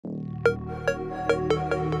How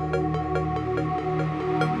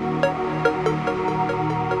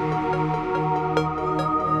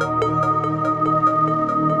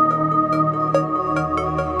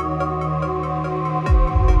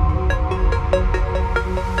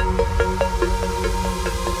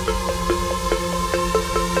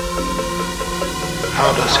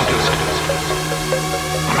does he do it?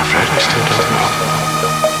 I'm afraid I still don't know.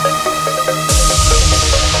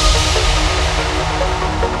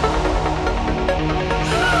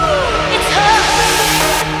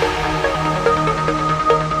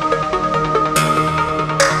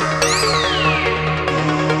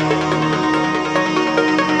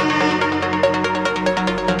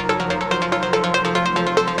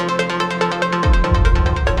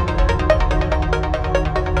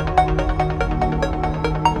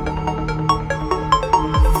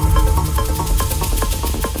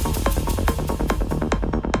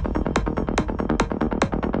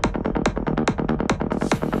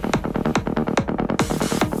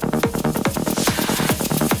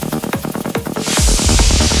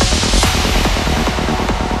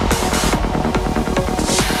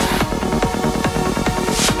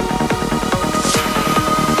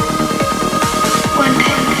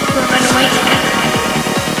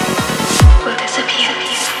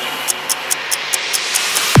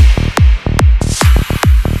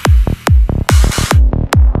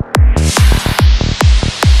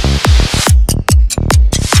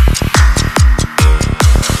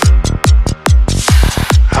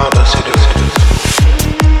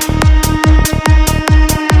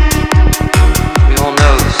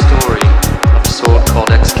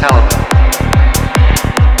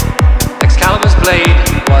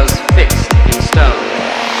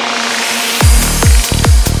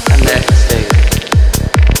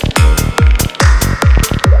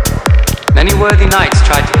 Many worthy knights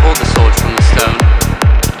tried to pull the sword from the stone.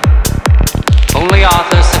 Only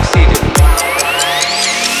Arthur succeeded,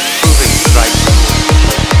 proving his right.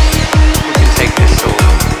 You can take this sword.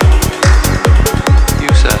 You,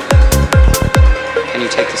 sir, can you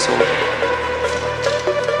take the sword?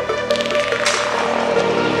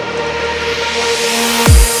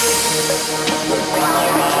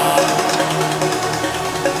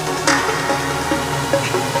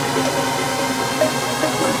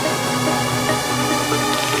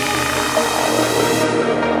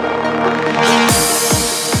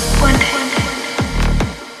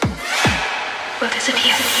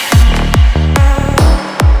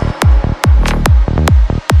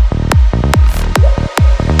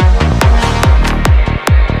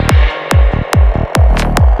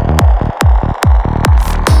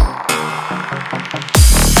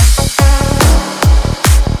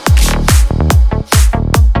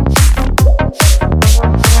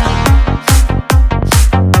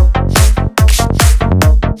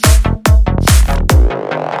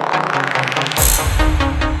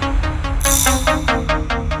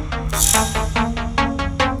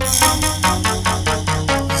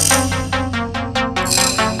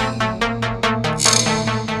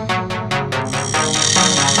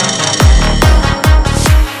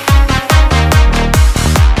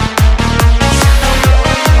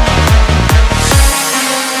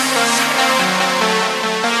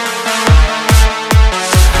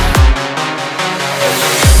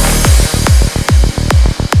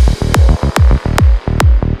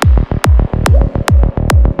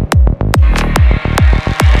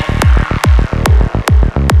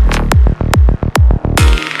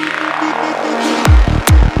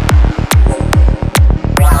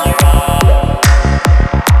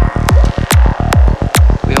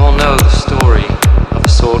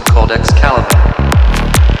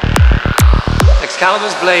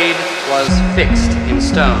 Excalibur's blade was fixed in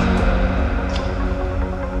stone,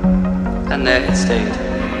 and there it stayed.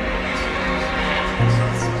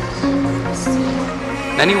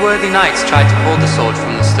 Many worthy knights tried to pull the sword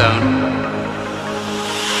from the stone.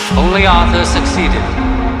 Only Arthur succeeded,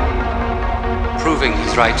 proving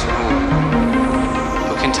his right to rule.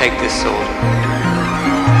 Who can take this sword?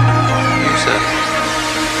 You, sir.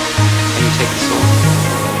 Can you take the sword?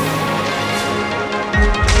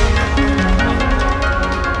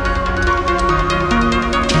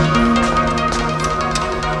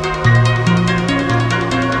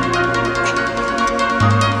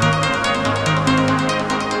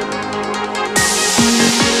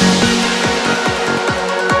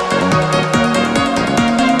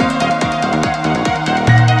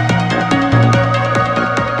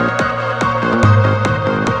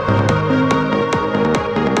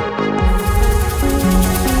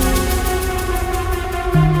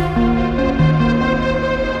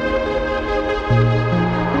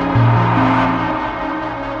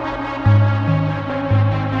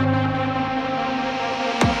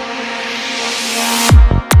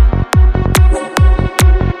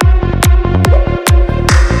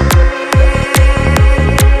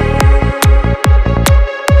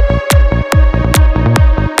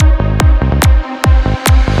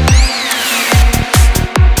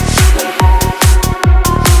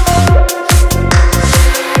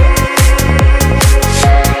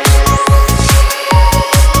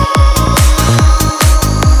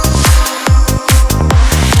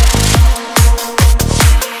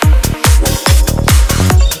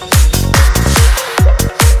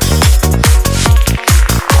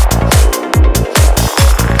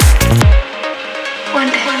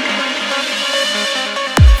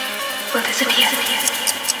 disappear.